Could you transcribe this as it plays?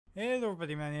Hello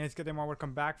everybody, my name is Gademar.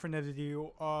 Welcome back for another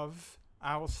video of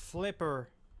House Flipper.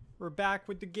 We're back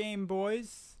with the game,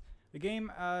 boys. The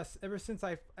game, ever since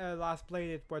I last played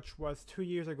it, which was 2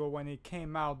 years ago when it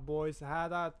came out, boys, I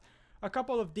had a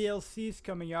couple of DLCs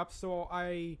coming up, so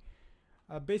I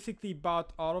basically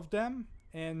bought all of them,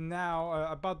 and now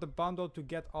I bought the bundle to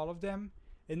get all of them.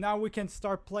 And now we can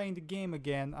start playing the game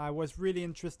again. I was really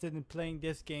interested in playing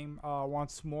this game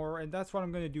once more, and that's what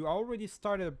I'm going to do. I already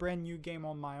started a brand new game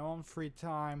on my own free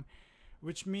time,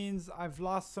 which means I've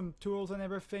lost some tools and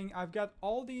everything. I've got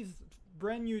all these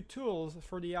brand new tools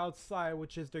for the outside,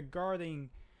 which is the gardening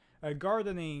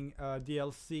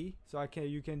DLC. So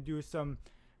you can do some,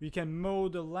 you can mow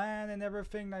the land and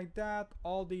everything like that.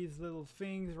 All these little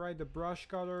things, right? The brush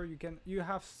cutter. You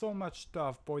have so much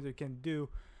stuff, boys, you can do.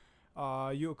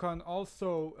 You can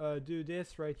also do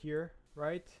this right here,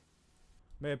 right?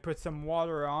 Maybe put some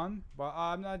water on, but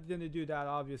I'm not gonna do that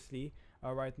obviously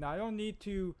right now. I don't need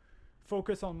to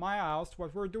focus on my house.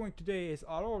 What we're doing today is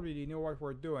I already know what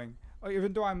we're doing.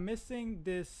 Even though I'm missing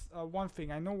this one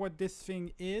thing, I know what this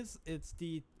thing is. It's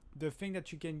the thing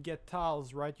that you can get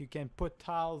tiles, right? You can put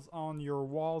tiles on your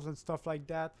walls and stuff like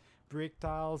that, brick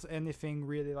tiles, anything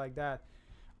really like that.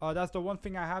 That's the one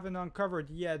thing I haven't uncovered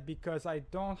yet because I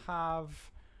don't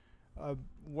have I don't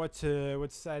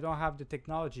have the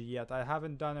technology yet. I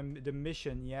haven't done the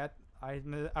mission yet.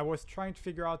 I was trying to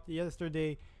figure out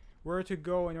yesterday where to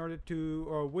go in order to,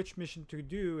 or which mission to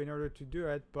do in order to do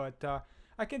it. But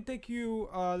I can take you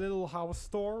a little house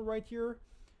tour right here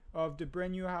of the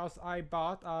brand new house I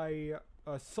bought. I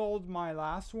sold my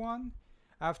last one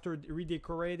after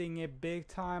redecorating it big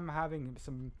time, having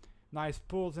some nice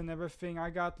pools and everything. I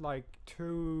got like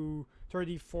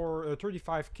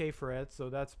 35k for it, so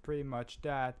that's pretty much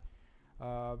that.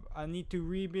 I need to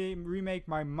remake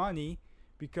my money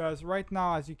because right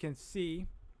now, as you can see,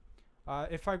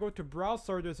 if I go to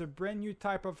browser, there's a brand new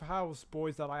type of house,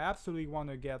 boys, that I absolutely want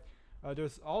to get.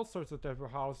 There's all sorts of type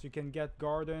of house. You can get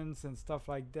gardens and stuff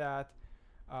like that.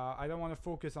 I don't want to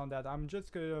focus on that. I'm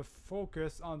just gonna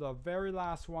focus on the very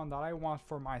last one that I want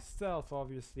for myself,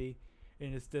 obviously,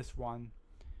 and it's this one.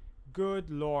 Good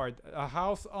lord, a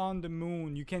house on the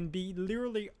moon. You can be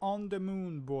literally on the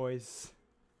moon, boys.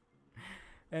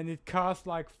 And it costs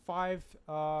like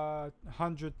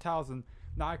 500,000.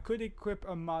 Now I could equip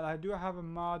a mod. I do have a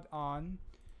mod on,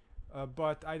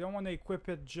 but I don't want to equip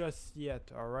it just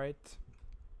yet. All right,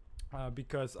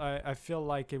 because I feel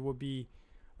like it would be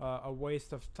a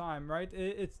waste of time, right?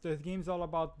 It's the game's all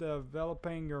about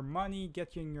developing your money,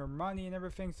 getting your money and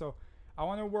everything. So I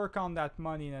want to work on that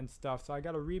money and stuff. So I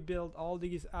got to rebuild all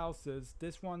these houses,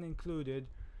 this one included.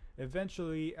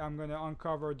 Eventually, I'm going to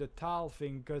uncover the tile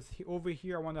thing because over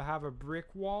here I want to have a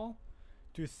brick wall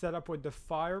to set up with the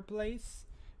fireplace.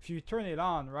 If you turn it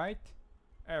on, right?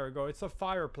 There we go. It's a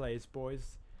fireplace,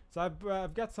 boys. So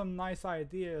I've got some nice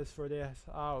ideas for this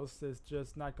house. It's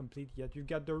just not complete yet. You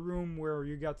got the room where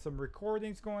you got some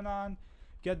recordings going on.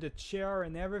 You got the chair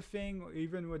and everything,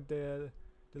 even with the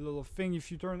little thing.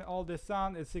 If you turn all this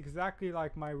on, it's exactly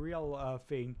like my real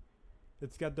thing.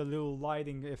 It's got the little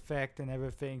lighting effect and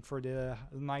everything for the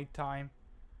nighttime,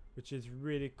 which is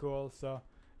really cool. So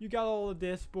you got all of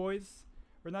this, boys.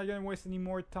 We're not gonna waste any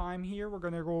more time here. We're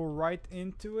gonna go right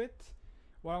into it.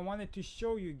 What I wanted to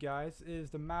show you guys is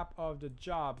the map of the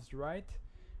jobs, right?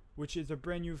 Which is a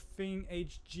brand new thing,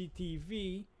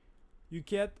 HGTV. You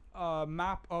get a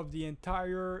map of the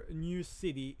entire new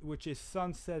city, which is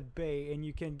Sunset Bay, and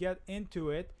you can get into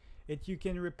it. You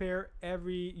can repair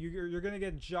you're gonna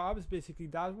get jobs basically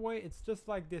that way. It's just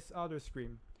like this other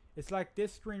screen. It's like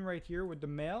this screen right here with the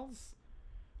mails.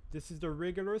 This is the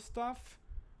regular stuff.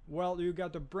 Well, you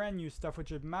got the brand new stuff,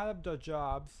 which is map of the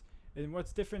jobs. And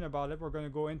what's different about it, we're gonna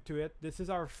go into it. This is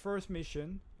our first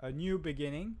mission, a new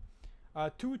beginning.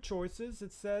 2 choices,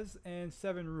 it says, and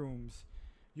 7 rooms.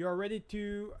 You are ready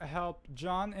to help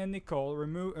John and Nicole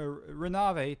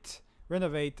renovate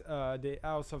the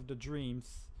house of the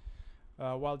dreams.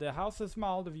 While the house is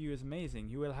small, the view is amazing.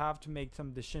 You will have to make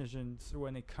some decisions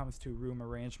when it comes to room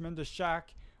arrangement. The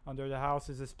shack under the house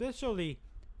is especially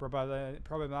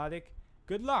problematic.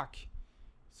 Good luck.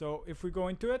 So if we go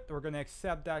into it, we're going to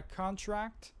accept that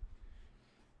contract.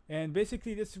 And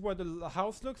basically this is what the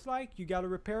house looks like. You got to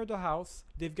repair the house.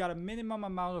 They've got a minimum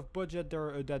amount of budget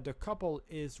there that the couple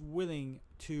is willing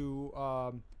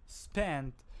to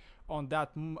spend on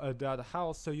that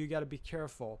house. So you got to be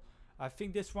careful. I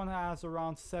think this one has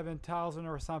around 7,000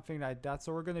 or something like that.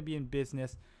 So we're going to be in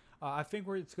business. I think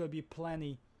it's going to be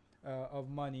plenty of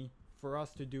money for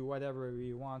us to do whatever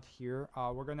we want here.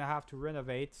 We're going to have to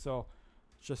renovate. So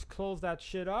just close that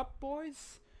shit up,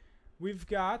 boys. we've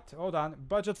got, hold on,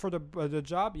 budget for the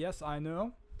job. Yes, I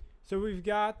know. So we've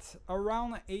got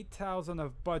around 8,000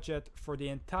 of budget for the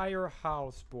entire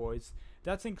house, boys.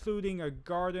 That's including a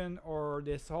garden or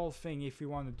this whole thing if we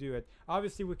want to do it.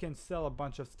 Obviously, we can sell a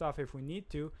bunch of stuff if we need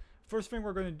to. First thing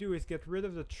we're going to do is get rid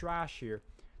of the trash here.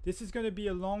 This is going to be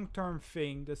a long-term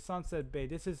thing, the Sunset Bay.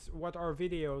 This is what our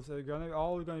videos are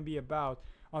all going to be about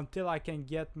until I can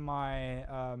get my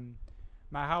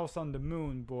my house on the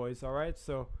moon, boys. All right,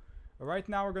 so right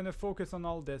now we're going to focus on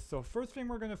all this. So first thing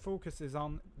we're going to focus is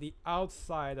on the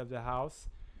outside of the house.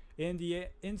 In the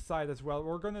inside as well,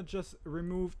 we're going to just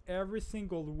remove every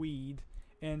single weed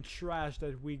and trash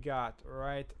that we got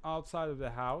right outside of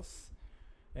the house.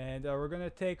 And we're going to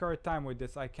take our time with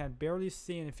this. I can barely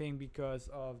see anything because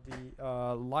of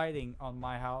the lighting on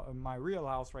my house, my real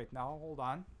house right now. Hold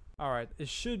on. All right, it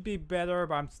should be better,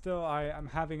 but I'm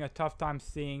having a tough time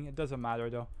seeing. It doesn't matter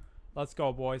though. Let's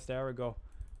go, boys. There we go.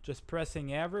 Just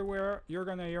pressing everywhere. You're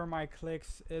gonna hear my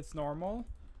clicks. It's normal.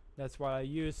 That's what I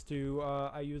used to.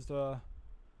 I use the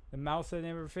mouse and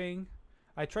everything.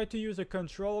 I tried to use a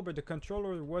controller, but the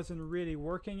controller wasn't really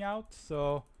working out,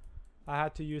 so I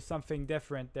had to use something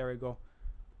different. There we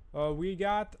go. We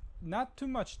got not too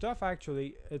much stuff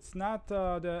actually. It's not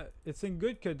it's in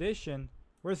good condition.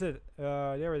 Where's it?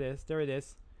 There it is. There it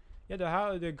is.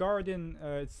 Yeah, the garden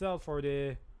itself, or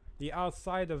the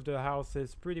outside of the house,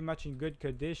 is pretty much in good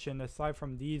condition, aside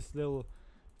from these little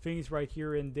things right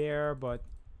here and there, but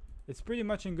it's pretty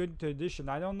much in good condition.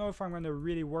 I don't know if I'm going to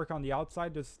really work on the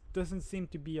outside. There doesn't seem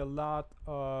to be a lot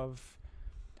of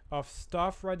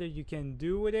stuff right that you can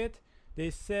do with it.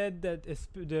 They said that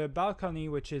the balcony,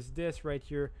 which is this right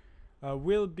here,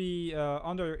 will be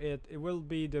under it. It will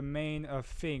be the main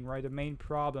thing, right? The main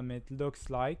problem, it looks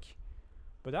like,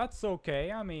 but that's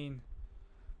okay. I mean,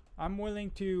 I'm willing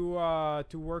to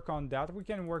work on that. We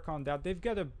can work on that. They've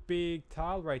got a big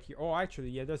tile right here. Oh,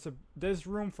 actually, yeah, there's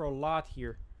room for a lot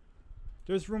here.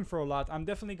 There's room for a lot. I'm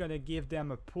definitely gonna give them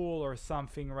a pool or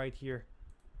something right here.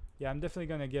 Yeah, I'm definitely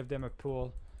gonna give them a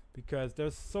pool because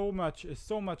there's so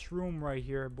much room right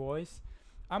here, boys.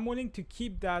 I'm willing to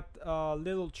keep that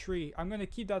little tree. I'm gonna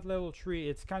keep that little tree.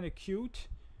 It's kind of cute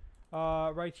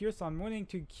right here, so I'm willing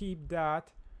to keep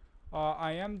that.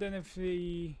 I am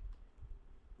definitely,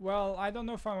 well, I don't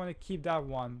know if I want to keep that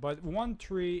one, but one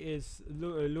tree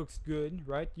looks good,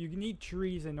 right? You need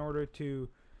trees in order to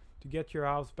get your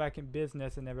house back in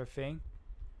business and everything.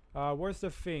 Where's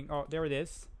the thing? Oh, there it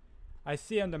is. I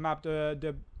see on the map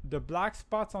the black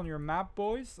spots on your map,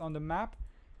 boys. On the map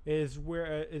is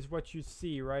where is what you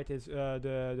see, right? Is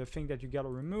the thing that you gotta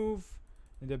remove,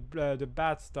 and the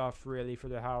bad stuff really for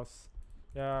the house.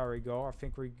 There we go. I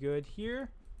think we're good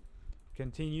here.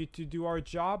 Continue to do our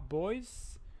job,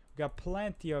 boys. We got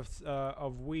plenty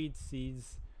of weed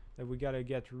seeds that we gotta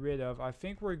get rid of. I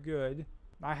think we're good.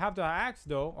 I have the axe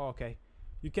though. Okay,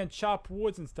 you can chop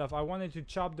woods and stuff. I wanted to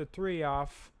chop the tree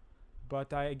off,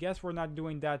 but I guess we're not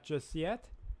doing that just yet.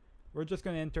 We're just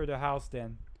gonna enter the house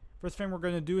then. First thing we're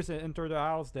gonna do is enter the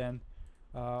house then.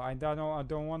 I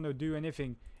don't want to do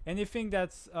anything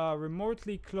that's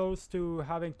remotely close to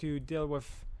having to deal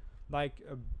with, like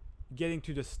getting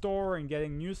to the store and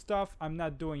getting new stuff. I'm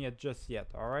not doing it just yet.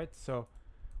 All right, so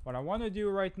what I want to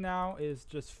do right now is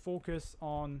just focus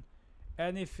on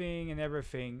anything and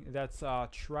everything that's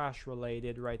trash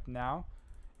related right now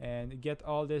and get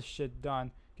all this shit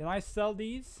done. Can I sell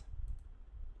these?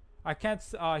 I can't.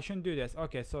 I shouldn't do this.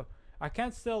 Okay, so I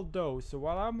can't sell those. So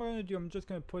what I'm going to do, I'm just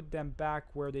going to put them back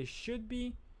where they should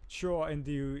be. Sure, and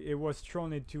it was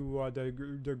thrown into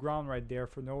the ground right there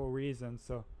for no reason.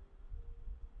 So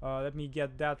let me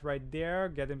get that right there.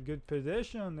 Get in good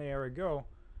position. There we go.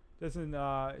 Doesn't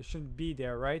it shouldn't be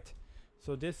there, right?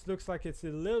 So this looks like it's a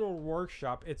little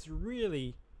workshop. It's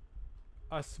really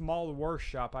a small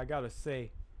workshop, I gotta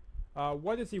say.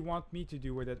 What does he want me to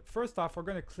do with it? First off, we're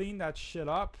gonna clean that shit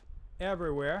up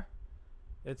everywhere.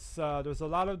 It's there's a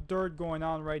lot of dirt going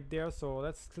on right there, so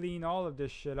let's clean all of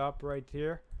this shit up right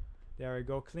here. There we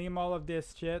go. Clean all of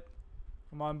this shit.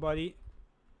 Come on, buddy.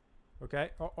 Okay.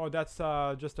 Oh, that's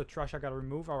just the trash I gotta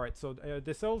remove. All right. So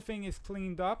this whole thing is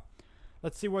cleaned up.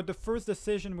 Let's see what the first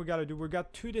decision we gotta do. We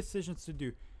got two decisions to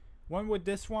do. One with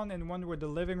this one and one with the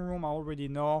living room. I already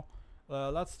know.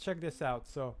 Let's check this out.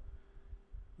 So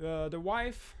the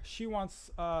wife, she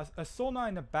wants a sauna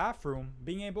in the bathroom.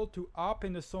 Being able to hop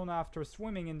in the sauna after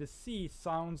swimming in the sea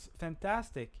sounds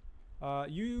fantastic.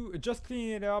 You just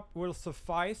cleaning it up will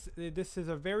suffice. This is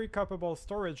a very capable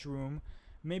storage room,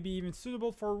 maybe even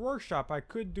suitable for a workshop. I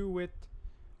could do it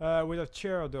with a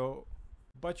chair though.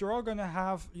 But you're gonna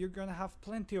have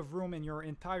plenty of room in your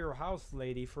entire house,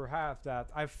 lady, for half that.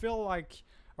 I feel like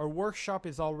a workshop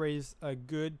is always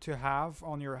good to have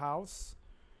on your house.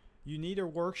 You need a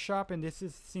workshop, and this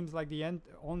seems like the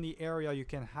only area you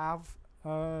can have.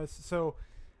 So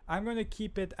I'm gonna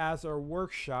keep it as a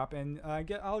workshop, and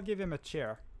I'll give him a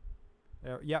chair.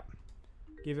 Yep,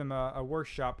 give him a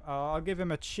workshop. I'll give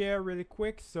him a chair really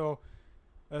quick. So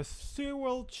a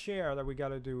sewell chair that we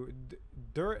gotta do.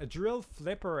 Drill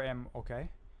flipper M. Okay,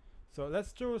 so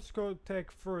let's just go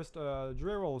take first a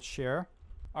drill chair.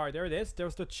 All right, there it is.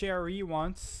 There's the chair he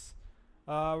wants.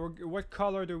 What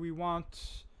color do we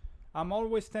want? I'm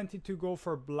always tempted to go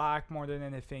for black more than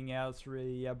anything else,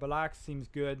 really. Black seems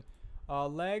good.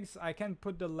 Legs, I can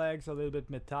put the legs a little bit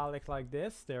metallic like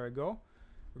this. There we go.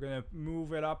 We're gonna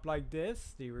move it up like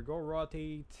this. There we go.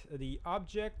 Rotate the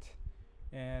object,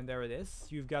 and there it is.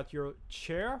 You've got your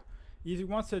chair. He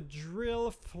wants a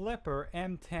drill flipper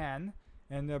M10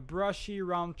 and a brushy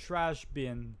round trash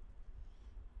bin.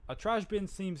 A trash bin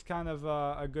seems kind of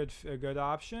a good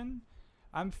option.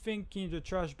 I'm thinking the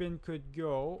trash bin could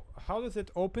go. How does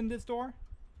it open this door?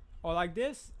 Oh, like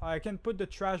this? I can put the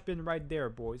trash bin right there,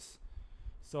 boys.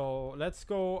 So let's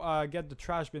go get the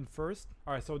trash bin first.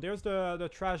 Alright, so there's the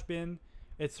trash bin.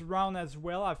 It's round as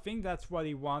well. I think that's what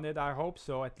he wanted. I hope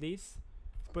so, at least.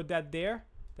 Put that there.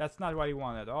 That's not what he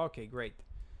wanted. Okay, great.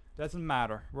 Doesn't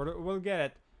matter. We'll get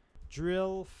it.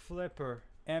 Drill flipper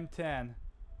M10.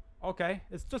 Okay,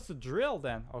 it's just a drill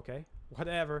then. Okay,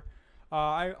 whatever.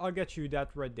 I'll get you that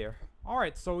right there.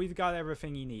 Alright, so he's got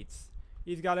everything he needs.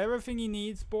 He's got everything he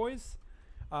needs, boys.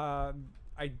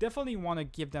 I definitely want to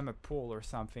give them a pool or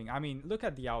something. I mean, look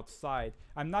at the outside.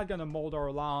 I'm not gonna mow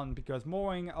our lawn because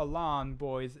mowing a lawn,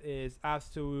 boys, is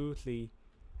absolutely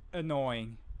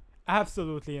annoying.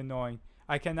 Absolutely annoying.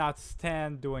 I cannot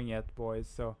stand doing it, boys.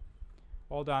 So,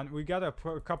 hold on. We got a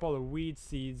couple of weed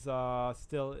seeds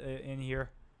still in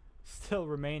here. Still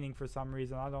remaining for some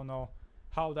reason. I don't know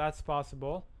how that's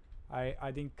possible.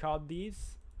 I didn't cut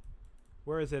these.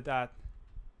 Where is it at?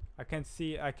 I can't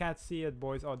see it,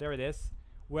 boys. Oh, there it is.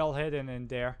 Well hidden in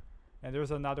there. And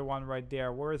there's another one right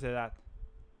there. Where is it at?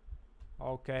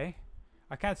 Okay,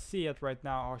 I can't see it right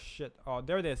now. Oh shit. Oh,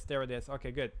 there it is. There it is.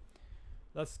 Okay, good.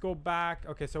 Let's go back.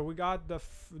 Okay, so we got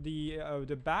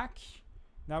the back.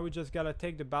 Now we just gotta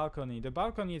take the balcony. The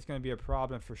balcony is gonna be a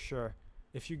problem for sure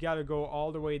if you gotta go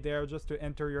all the way there just to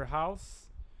enter your house.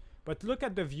 But look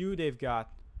at the view they've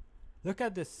got. Look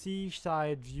at the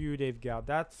seaside view they've got.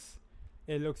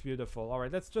 It looks beautiful.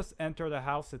 Alright, let's just enter the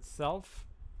house itself.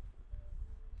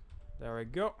 There we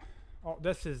go. Oh,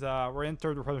 this is, we're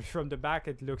entered from the back,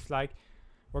 it looks like.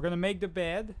 We're gonna make the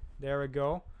bed. There we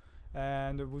go.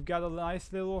 And we've got a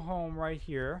nice little home right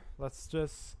here. Let's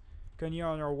just continue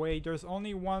on our way. There's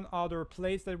only one other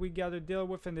place that we gotta deal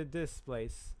with, and it's this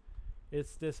place.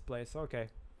 It's this place. Okay.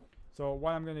 So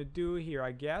what I'm gonna do here,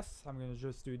 I guess, I'm gonna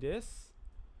just do this.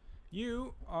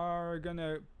 You are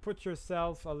gonna put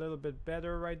yourself a little bit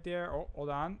better right there. Oh, hold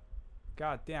on.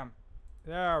 God damn.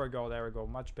 There we go. There we go.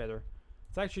 Much better.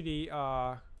 It's actually,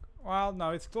 well, no,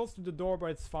 it's close to the door,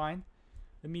 but it's fine.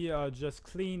 Let me just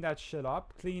clean that shit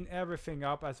up. Clean everything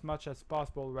up as much as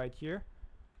possible right here.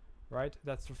 Right?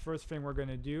 That's the first thing we're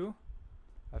gonna do.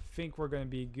 I think we're gonna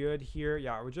be good here.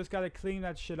 Yeah, we just gotta clean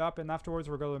that shit up, and afterwards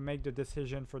we're gonna make the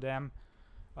decision for them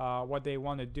what they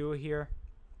want to do here.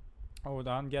 Hold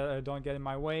on, don't get in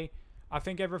my way. I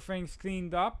think everything's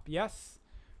cleaned up. Yes.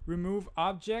 Remove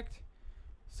object.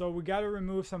 So we gotta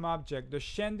remove some object. The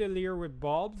chandelier with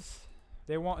bulbs.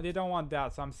 They don't want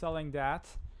that, so I'm selling that.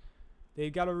 They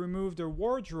gotta remove the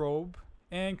wardrobe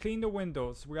and clean the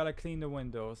windows. We gotta clean the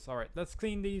windows. All right, let's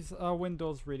clean these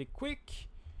windows really quick.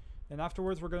 And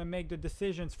afterwards, we're gonna make the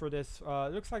decisions for this.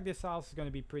 Looks like this house is gonna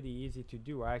be pretty easy to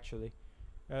do, actually.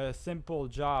 Simple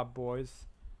job, boys.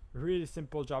 Really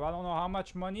simple job. I don't know how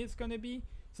much money it's gonna be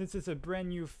since it's a brand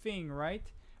new thing,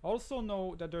 right? Also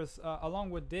know that there's along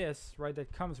with this, right,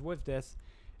 that comes with this,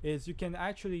 is you can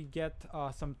actually get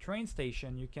some train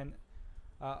station. You can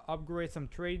upgrade some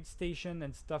trade station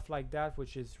and stuff like that,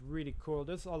 which is really cool.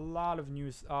 There's a lot of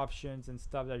new options and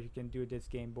stuff that you can do this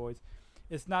game, boys.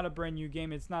 It's not a brand new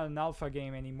game. It's not an alpha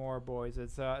game anymore, boys.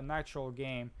 It's an actual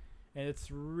game, and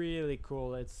it's really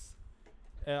cool. It's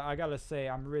I gotta say,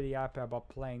 I'm really happy about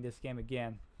playing this game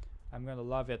again. I'm gonna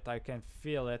love it. I can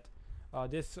feel it.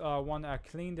 This one, I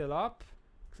cleaned it up.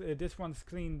 This one's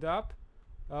cleaned up.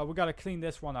 We gotta clean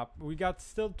this one up. We got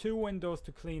still 2 windows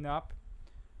to clean up.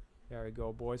 There we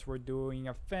go, boys. We're doing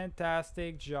a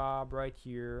fantastic job right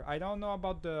here. I don't know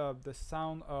about the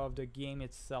sound of the game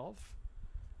itself.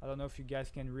 I don't know if you guys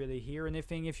can really hear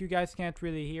anything. If you guys can't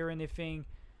really hear anything,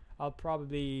 I'll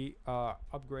probably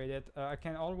upgrade it. I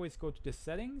can always go to the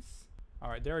settings.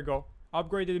 Alright, there we go.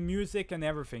 Upgraded the music and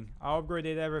everything. I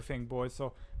upgraded everything, boys.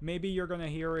 So maybe you're gonna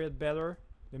hear it better,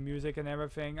 the music and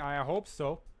everything. I hope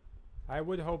so. I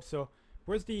would hope so.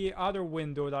 Where's the other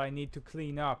window that I need to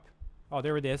clean up? Oh,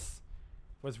 there it is.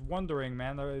 Was wondering,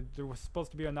 man. There was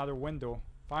supposed to be another window.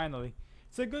 Finally.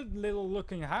 It's a good little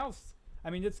looking house. I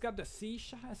mean, it's got the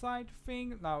seaside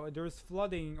thing. Now, there's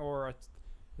flooding or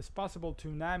it's possible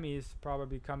tsunamis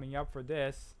probably coming up for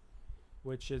this,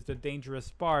 which is the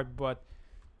dangerous part. But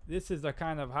this is the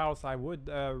kind of house I would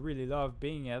really love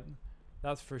being in.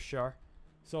 That's for sure.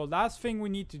 So last thing we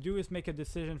need to do is make a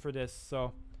decision for this.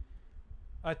 So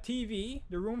a TV.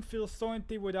 The room feels so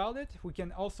empty without it. We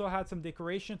can also add some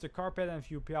decorations, a carpet, and a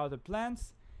few potted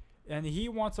plants. And he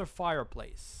wants a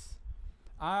fireplace.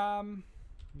 Let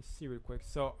me see real quick.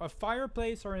 So a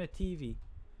fireplace or a TV.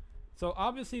 So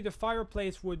obviously the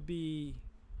fireplace would be,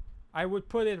 I would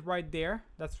put it right there.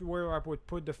 That's where I would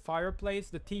put the fireplace.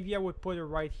 The TV, I would put it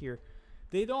right here.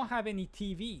 They don't have any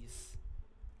TVs.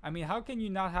 I mean, how can you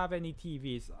not have any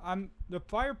TVs? The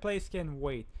fireplace can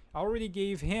wait. I already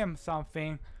gave him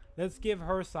something. Let's give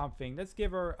her something. Let's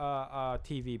give her a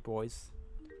TV, boys.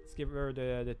 Let's give her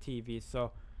the TV.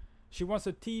 So she wants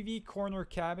a TV corner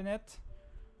cabinet.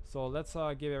 So let's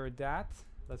give her that.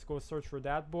 Let's go search for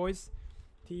that, boys.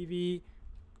 TV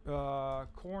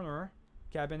corner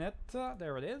cabinet.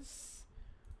 There it is.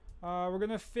 We're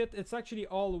gonna fit. It's actually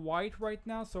all white right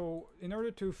now. So in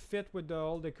order to fit with the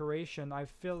whole decoration, I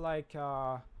feel like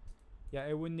yeah,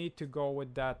 it would need to go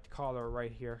with that color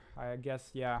right here. I guess,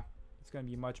 yeah, it's gonna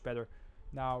be much better.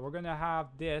 Now we're gonna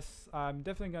have this. I'm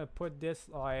definitely gonna put this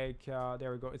like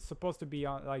there we go. It's supposed to be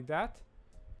on like that.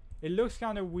 It looks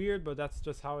kind of weird, but that's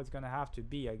just how it's gonna have to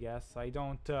be, I guess. I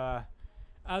don't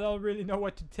really know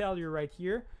what to tell you right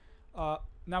here.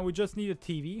 Now we just need a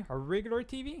TV, a regular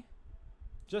TV,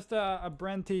 just a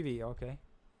brand TV, okay?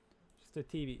 Just a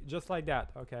TV, just like that,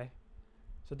 okay?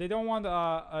 So they don't want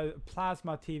a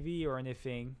plasma TV or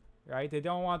anything, right? They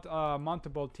don't want a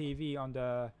mountable TV on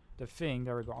the thing.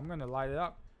 There we go. I'm gonna light it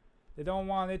up. They don't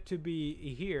want it to be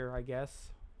here, I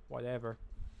guess. Whatever.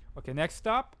 Okay, next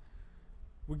up.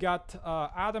 We got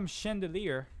Adam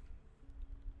Chandelier.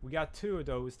 We got 2 of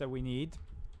those that we need.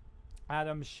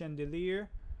 Adam Chandelier.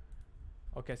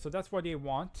 Okay, so that's what they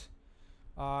want.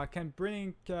 Can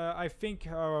bring, I think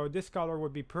this color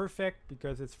would be perfect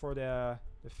because it's for the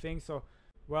thing. So,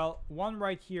 well, one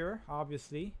right here,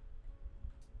 obviously.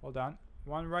 Hold on.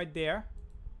 One right there.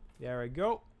 There we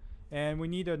go. And we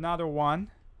need another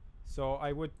one. So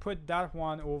I would put that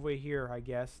one over here, I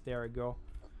guess. There we go.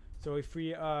 So if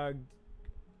we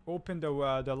open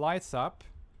the lights up,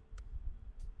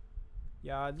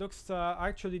 yeah, it looks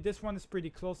actually this one is pretty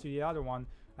close to the other one.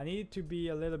 I need it to be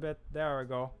a little bit, there we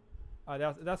go.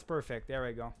 That's perfect. There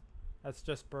we go. That's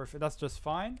just perfect. That's just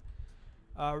fine.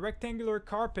 Rectangular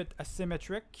carpet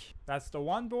asymmetric. That's the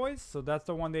one, boys. So that's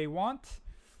the one they want.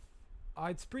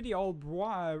 It's pretty all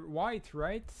white,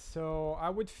 right? So I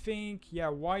would think, yeah,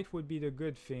 white would be the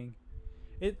good thing.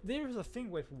 There's a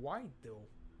thing with white though.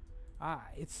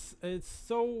 It's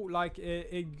so like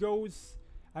it goes.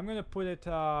 I'm gonna put it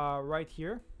right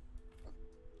here.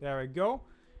 There we go.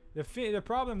 The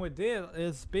problem with this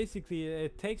is basically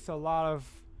it takes a lot of.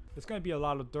 There's gonna be a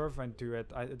lot of dirt into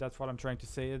it. That's what I'm trying to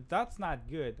say. That's not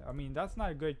good. I mean, that's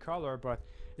not a good color, but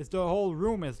it's the whole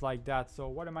room is like that. So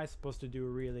what am I supposed to do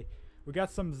really? We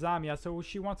got some Zamia. So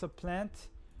she wants a plant.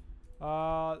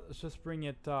 Let's just bring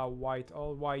it white,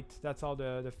 all white. That's how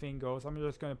the thing goes. I'm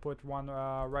just gonna put one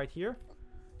right here.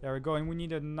 There we go. And we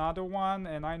need another one,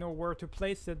 and I know where to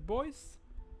place it, boys.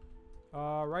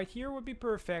 Right here would be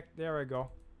perfect. There we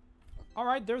go. All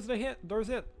right, there's the hit. There's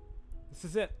it. This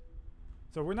is it.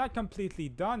 So we're not completely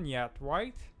done yet,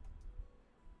 right?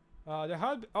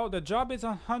 The job is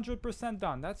 100%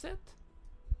 done. That's it.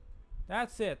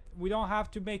 That's it. We don't have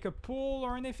to make a pool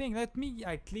or anything. Let me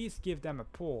at least give them a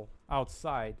pool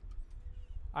outside.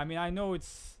 I mean, I know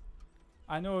it's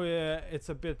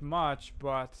a bit much,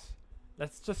 but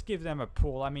let's just give them a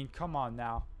pool. I mean, come on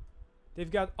now.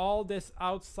 They've got all this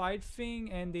outside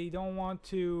thing and they don't want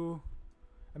to.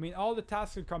 I mean, all the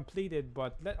tasks are completed,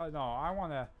 but no,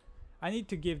 I need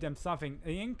to give them something.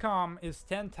 The income is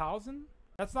 10,000.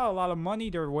 That's not a lot of money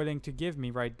they're willing to give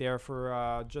me right there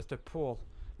for just a pool.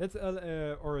 Let's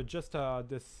or just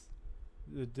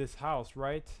this house,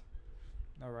 right?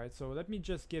 All right, so let me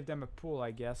just give them a pool,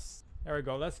 I guess. There we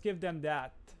go. Let's give them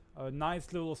that. A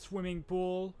nice little swimming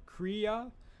pool,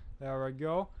 Kriya. There we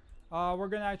go. We're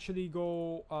gonna actually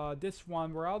go this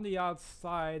one. We're on the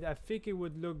outside. I think it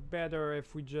would look better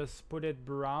if we just put it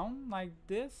brown like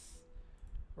this,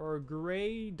 or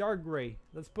gray, dark gray.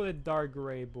 Let's put it dark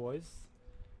gray, boys.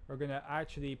 We're gonna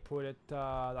actually put it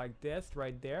like this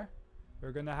right there.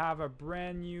 We're gonna have a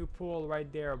brand new pool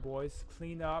right there, boys.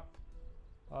 Clean up.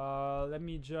 Let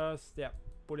me just, yeah,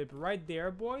 put it right there,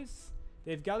 boys.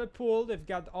 They've got a pool. They've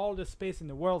got all the space in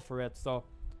the world for it. So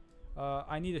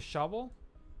I need a shovel.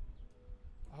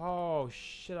 Oh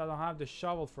shit, I don't have the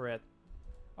shovel for it.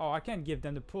 Oh, I can't give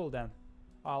them the pool then.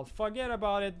 I'll forget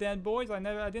about it then, boys. I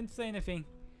didn't say anything.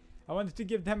 I wanted to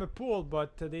give them a pool,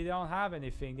 but they don't have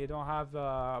anything. They don't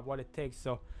have what it takes.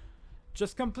 So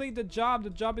just complete the job. The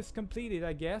job is completed,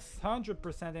 I guess.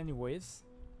 100% anyways.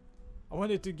 I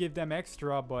wanted to give them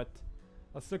extra, but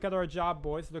let's look at our job,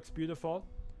 boys. Looks beautiful.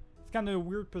 It's kind of a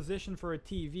weird position for a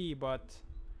TV, but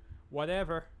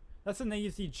whatever. That's an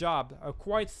easy job. A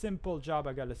quite simple job,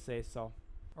 I gotta say. So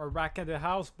we're back at the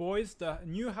house, boys. The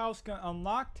new house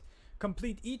unlocked.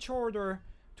 Complete each order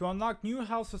to unlock new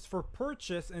houses for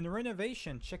purchase and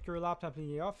renovation. Check your laptop in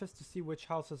the office to see which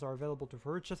houses are available to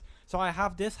purchase. So I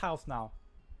have this house now.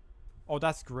 Oh,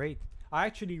 that's great. I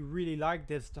actually really like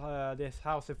this this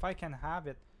house. If I can have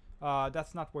it.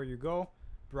 That's not where you go.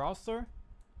 Browser.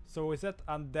 So is it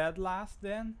Undead Last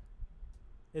then?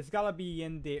 It's gotta be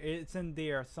in there. It's in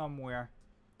there somewhere.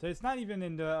 So it's not even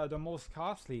in the most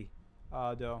costly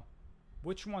though.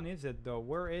 Which one is it though?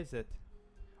 Where is it?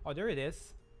 Oh, there it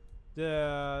is.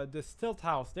 The Stilt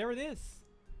House. There it is.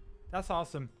 That's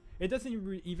awesome. It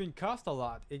doesn't even cost a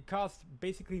lot. It costs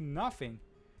basically nothing.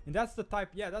 And that's the type,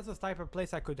 yeah, that's the type of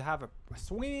place I could have a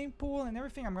swimming pool and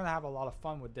everything. I'm gonna have a lot of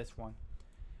fun with this one.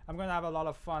 I'm gonna have a lot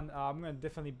of fun. I'm gonna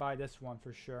definitely buy this one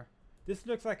for sure. This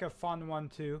looks like a fun one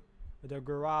too, with the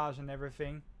garage and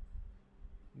everything.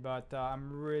 But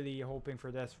I'm really hoping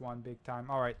for this one big time.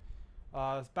 All right,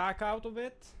 let's back out of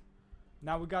it.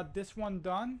 Now we got this one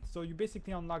done. So you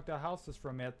basically unlock the houses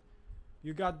from it.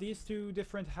 You got these two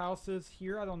different houses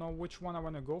here. I don't know which one I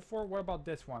want to go for. What about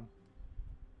this one?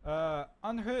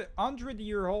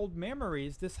 100-year-old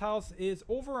memories. This house is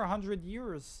over 100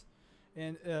 years.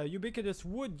 And ubiquitous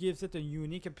wood gives it a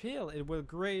unique appeal. It will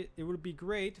be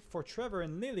great for Trevor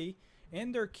and Lily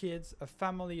and their kids, a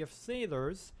family of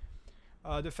sailors.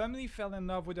 The family fell in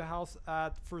love with the house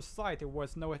at first sight. It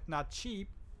was not cheap,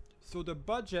 so the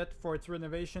budget for its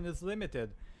renovation is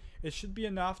limited. It should be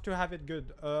enough to have it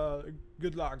good.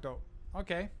 Good luck though.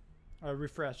 Okay,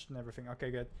 refreshed and everything. Okay,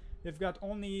 good. They've got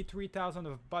only 3,000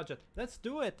 of budget. Let's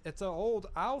do it. It's an old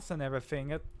house and everything.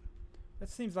 It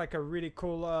seems like a really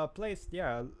cool place.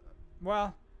 Yeah.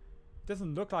 Well, it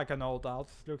doesn't look like an old house.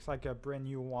 It looks like a brand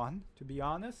new one, to be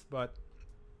honest. But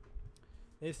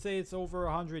they say it's over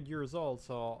 100 years old,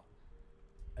 so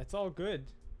it's all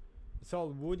good. It's all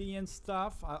woody and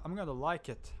stuff. I'm gonna like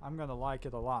it. I'm gonna like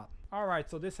it a lot.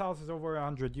 Alright, so this house is over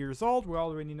 100 years old. We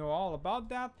already know all about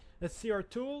that. Let's see our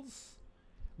tools.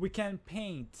 We can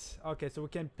paint. Okay, so we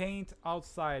can paint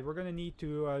outside. We're gonna need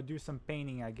to do some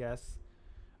painting, I guess.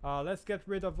 Let's get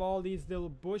rid of all these little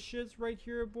bushes right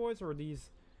here, boys, or these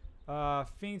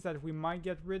things that we might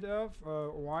get rid of,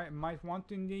 or might want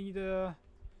to need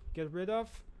get rid of.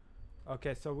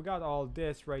 Okay, so we got all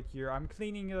this right here. I'm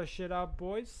cleaning the shit up,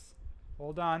 boys.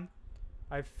 Hold on.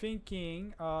 I'm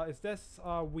thinking, is this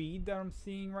weed that I'm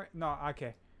seeing right? No,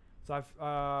 okay.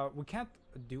 So we can't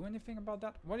do anything about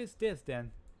that. What is this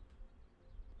then?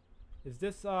 Is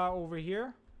this over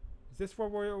here? Is this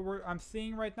what I'm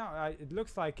seeing right now? It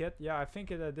looks like it. Yeah, I think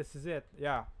this is it.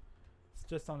 Yeah, it's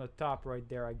just on the top right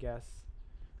there, I guess.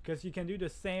 Because you can do the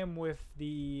same with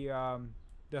the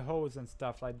hose and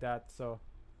stuff like that. So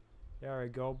there we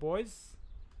go, boys.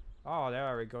 Oh,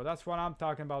 there we go. That's what I'm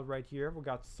talking about right here. We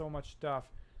got so much stuff.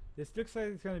 This looks like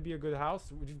it's going to be a good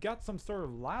house. We've got some sort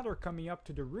of ladder coming up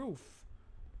to the roof.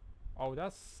 Oh,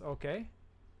 that's okay.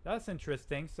 That's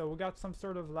interesting. So we got some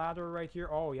sort of ladder right here.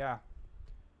 Oh, yeah.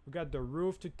 We got the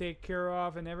roof to take care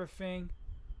of and everything.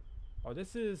 Oh,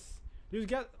 this is... You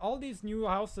got all these new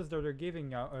houses that they're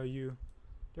giving you.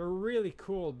 They're really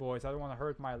cool, boys. I don't want to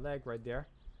hurt my leg right there.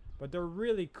 But they're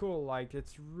really cool. Like,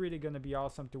 it's really going to be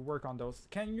awesome to work on those.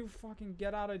 Can you fucking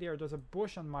get out of there? There's a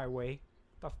bush on my way.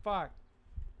 The fuck?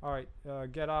 Alright,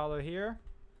 get out of here.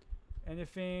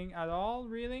 Anything at all,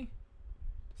 really?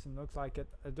 Doesn't look like it.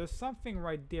 There's something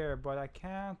right there, but I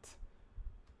can't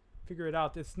figure it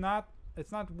out. It's not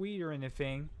weed or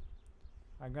anything.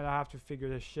 I'm gonna have to figure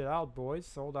this shit out,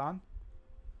 boys. Hold on.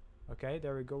 Okay,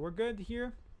 there we go. We're good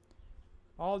here.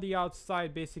 All the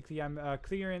outside, basically, I'm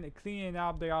cleaning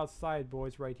up the outside,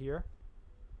 boys, right here.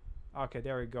 Okay,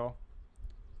 there we go.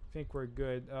 I think we're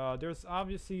good. There's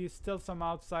obviously still some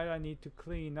outside I need to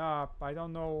clean up. I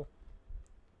don't know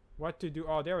what to do.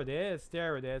 Oh, there it is.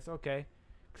 There it is. Okay.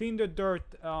 Clean the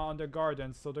dirt on the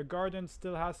garden. So the garden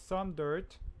still has some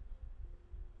dirt.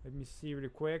 Let me see really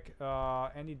quick.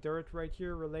 Any dirt right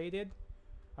here related?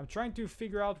 I'm trying to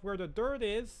figure out where the dirt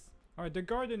is. Alright, the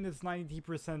garden is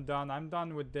 90% done. I'm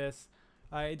done with this.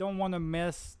 I don't want to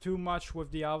mess too much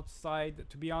with the outside.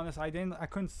 To be honest, I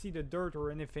couldn't see the dirt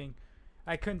or anything.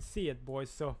 I couldn't see it, boys.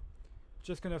 So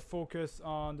just gonna focus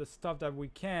on the stuff that we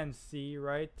can see,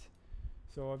 right?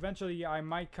 So eventually I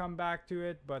might come back to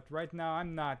it, but right now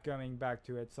I'm not coming back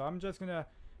to it. So I'm just gonna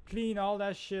clean all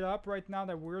that shit up right now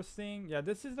that we're seeing. Yeah,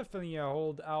 this is definitely a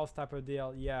old house type of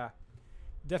deal. Yeah,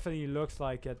 definitely looks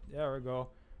like it. There we go.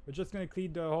 We're just gonna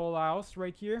clean the whole house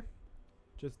right here.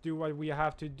 Just do what we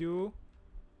have to do.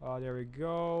 There we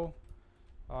go.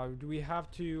 Do we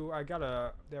have to?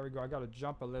 There we go. I gotta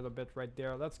jump a little bit right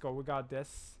there. Let's go. We got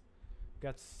this.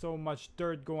 Got so much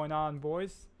dirt going on,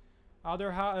 boys.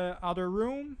 Other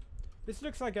room. This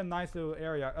looks like a nice little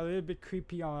area. A little bit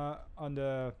creepy on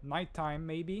the nighttime,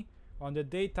 maybe. On the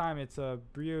daytime, it's a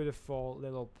beautiful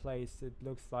little place. It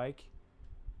looks like.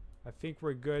 I think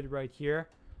we're good right here.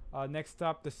 Next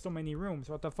up, there's so many rooms.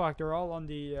 What the fuck? They're all on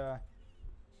the.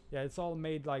 Yeah, it's all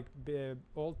made like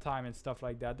old time and stuff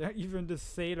like that. Even the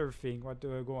sailor thing, what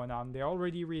going on? They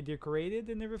already redecorated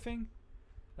and everything.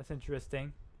 That's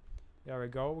interesting. There we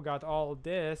go. We got all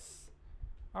this.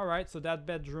 Alright, so that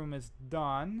bedroom is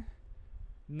done.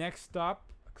 Next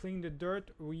up, clean the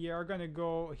dirt. We are gonna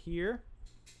go here.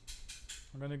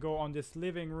 I'm gonna go on this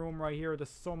living room right here. There's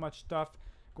so much stuff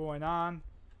going on.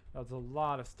 There's a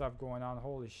lot of stuff going on.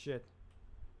 Holy shit.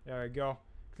 There we go.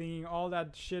 Cleaning all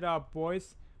that shit up,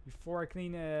 boys. Before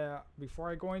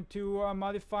I go into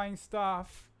modifying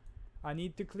stuff, I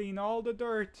need to clean all the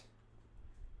dirt.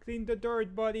 Clean the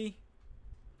dirt, buddy.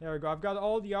 There we go. I've got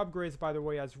all the upgrades, by the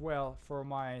way, as well for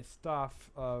my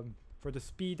stuff. For the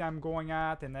speed I'm going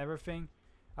at and everything.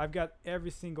 I've got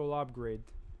every single upgrade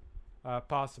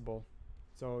possible.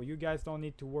 So you guys don't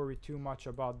need to worry too much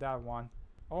about that one.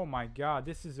 Oh my god,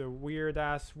 this is a weird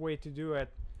ass way to do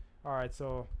it. Alright,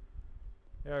 so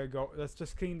there we go. Let's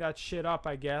just clean that shit up,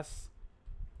 I guess.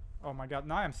 Oh my god,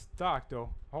 now I'm stuck though.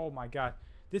 Oh my god.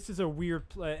 This is a weird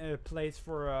place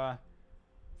for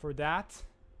that.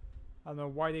 I don't know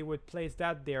why they would place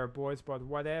that there, boys, but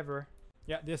whatever.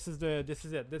 Yeah, this is it. This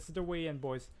is the way in,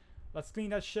 boys. Let's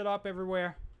clean that shit up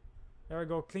everywhere. There we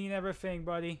go. Clean everything,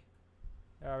 buddy.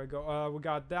 There we go. We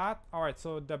got that. Alright,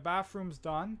 so the bathroom's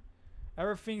done.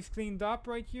 Everything's cleaned up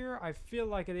right here. I feel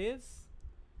like it is.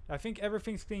 I think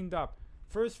everything's cleaned up.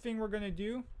 First thing we're gonna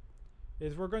do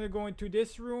is we're gonna go into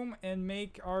this room and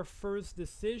make our first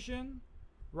decision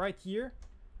right here.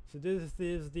 So this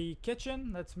is the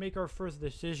kitchen. Let's make our first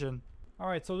decision.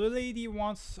 Alright, so the lady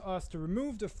wants us to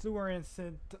remove the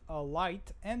fluorescent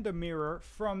light and the mirror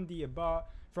from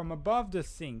above the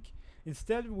sink.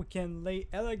 Instead, we can lay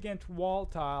elegant wall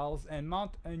tiles and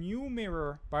mount a new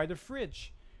mirror by the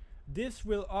fridge. This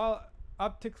will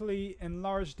optically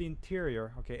enlarge the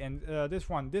interior. Okay, and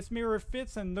this mirror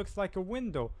fits and looks like a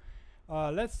window.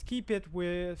 Let's keep it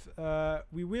with,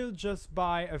 we will just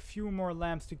buy a few more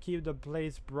lamps to keep the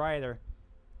place brighter.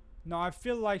 No, I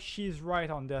feel like she's right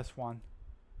on this one.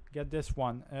 Get this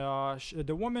one.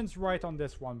 The woman's right on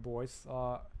this one, boys.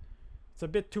 It's a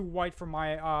bit too white for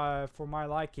my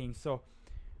liking. So,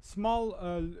 small.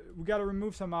 We gotta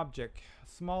remove some object.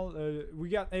 Small.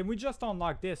 We just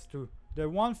unlocked this too. The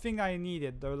one thing I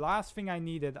needed, the last thing I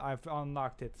needed, I've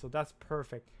unlocked it. So that's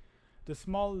perfect. The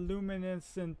small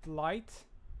luminescent light.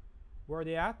 Where are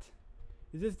they at?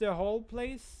 Is this the whole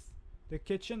place? The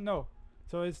kitchen? No.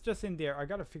 So it's just in there. I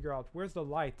gotta figure out where's the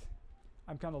light.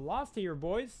 I'm kind of lost here,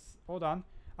 boys. Hold on.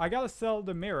 I gotta sell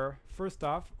the mirror first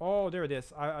off. Oh, there it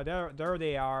is. There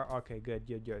they are. Okay,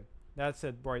 good. That's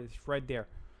it, boys. It's right there.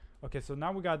 Okay, so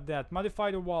now we got that.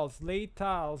 Modify the walls. Lay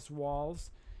tiles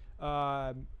walls.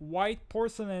 White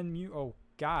porcelain. Oh,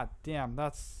 god damn.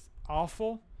 That's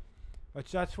awful. But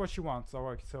that's what you want. So,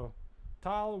 okay, so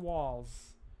tile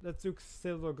walls. Let's do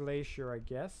Silver Glacier, I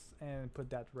guess. And put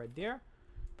that right there.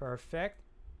 Perfect.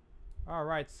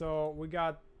 Alright, so we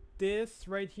got this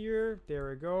right here.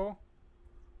 There we go.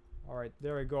 Alright,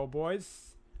 there we go,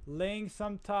 boys. Laying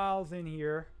some tiles in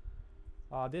here.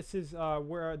 This is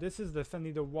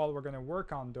definitely the wall we're gonna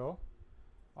work on though.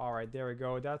 Alright, there we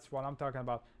go. That's what I'm talking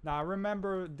about. Now I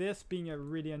remember this being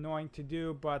really annoying to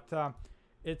do, but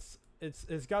it's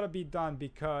gotta be done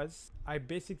because I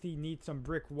basically need some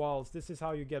brick walls. This is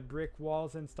how you get brick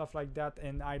walls and stuff like that,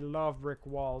 and I love brick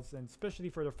walls, and especially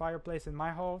for the fireplace in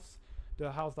my house,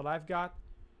 the house that I've got,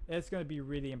 it's gonna be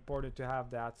really important to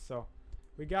have that. So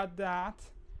we got that.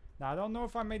 Now I don't know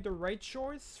if I made the right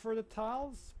choice for the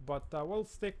tiles, but we'll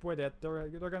stick with it. They're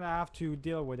gonna have to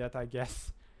deal with it, I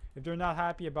guess. If they're not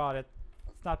happy about it,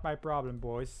 it's not my problem,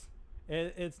 boys.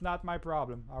 It's not my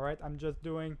problem. All right, I'm just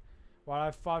doing what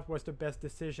I thought was the best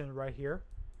decision right here.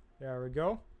 There we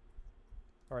go.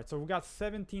 All right, so we got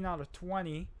 17 out of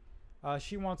 20.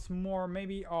 She wants more,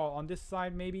 maybe. Oh, on this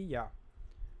side, maybe. Yeah,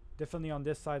 definitely on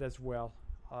this side as well.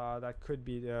 That could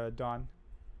be done.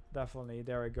 Definitely.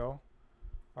 There we go.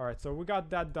 All right, so we got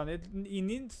that done. It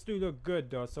needs to look good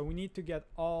though, so we need to get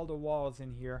all the walls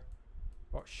in here.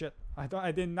 Oh shit!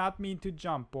 I did not mean to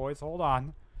jump, boys. Hold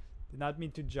on. Did not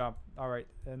mean to jump. All right,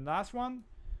 and last one.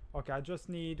 Okay, I just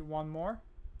need one more.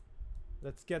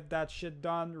 Let's get that shit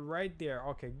done right there.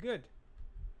 Okay, good.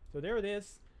 So there it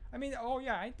is. I mean, oh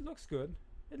yeah, it looks good.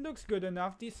 It looks good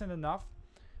enough, decent enough.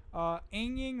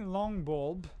 Hanging long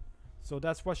bulb. So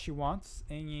that's what she wants.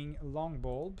 Hanging long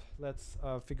bulb. Let's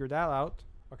figure that out.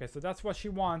 Okay, so that's what she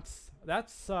wants.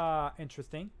 That's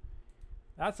interesting.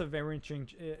 That's a very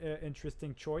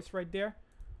interesting choice right there.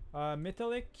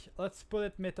 Metallic. Let's put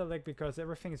it metallic because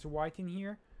everything is white in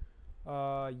here.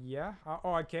 Yeah.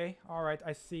 Oh, okay. All right,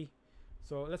 I see.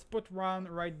 So let's put one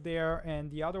right there, and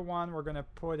the other one we're gonna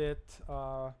put it,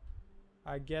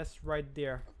 I guess, right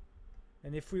there.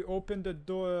 And if we open the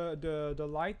door, the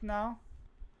light now,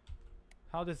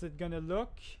 how does it gonna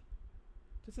look?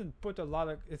 Doesn't put a lot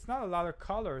of. It's not a lot of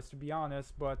colors, to be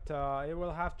honest, but it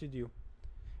will have to do.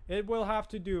 It will have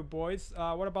to do, boys.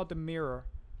 What about the mirror?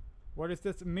 What is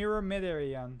this mirror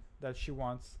Medarian that she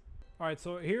wants? All right,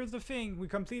 so here's the thing. We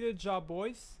completed the job,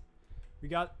 boys. We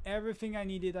got everything I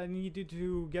needed. I needed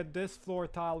to get this floor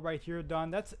tile right here done.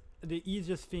 That's the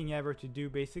easiest thing ever to do,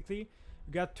 basically.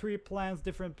 We got 3 plants,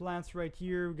 different plants right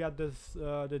here. We got this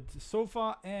the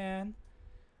sofa and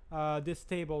this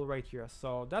table right here.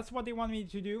 So that's what they want me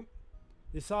to do.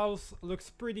 This house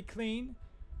looks pretty clean.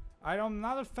 I'm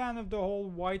not a fan of the whole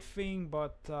white thing,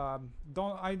 but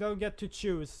I don't get to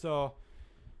choose. So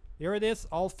here it is.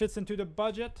 All fits into the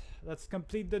budget. Let's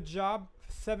complete the job.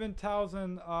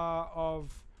 7,000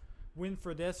 of win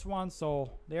for this one.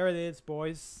 So there it is,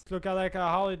 boys. Look at like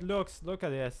how it looks. Look at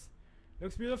this.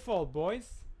 Looks beautiful,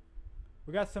 boys.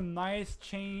 We got some nice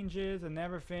changes and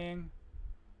everything.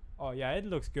 Oh yeah, it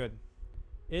looks good.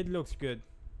 It looks good.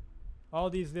 All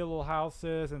these little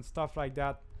houses and stuff like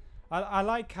that. I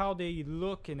like how they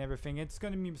look and everything. It's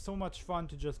gonna be so much fun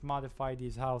to just modify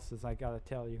these houses, I gotta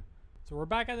tell you. So we're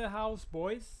back at the house,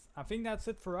 boys. I think that's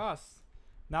it for us.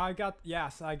 Now I got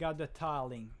the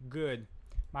tiling. Good.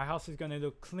 My house is gonna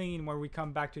look clean when we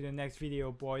come back to the next video,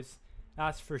 boys.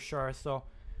 That's for sure. So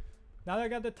now that I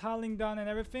got the tiling done and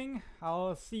everything,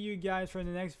 I'll see you guys for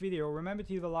the next video. Remember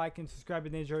to leave a like and subscribe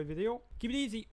if you enjoyed the video. Keep it easy.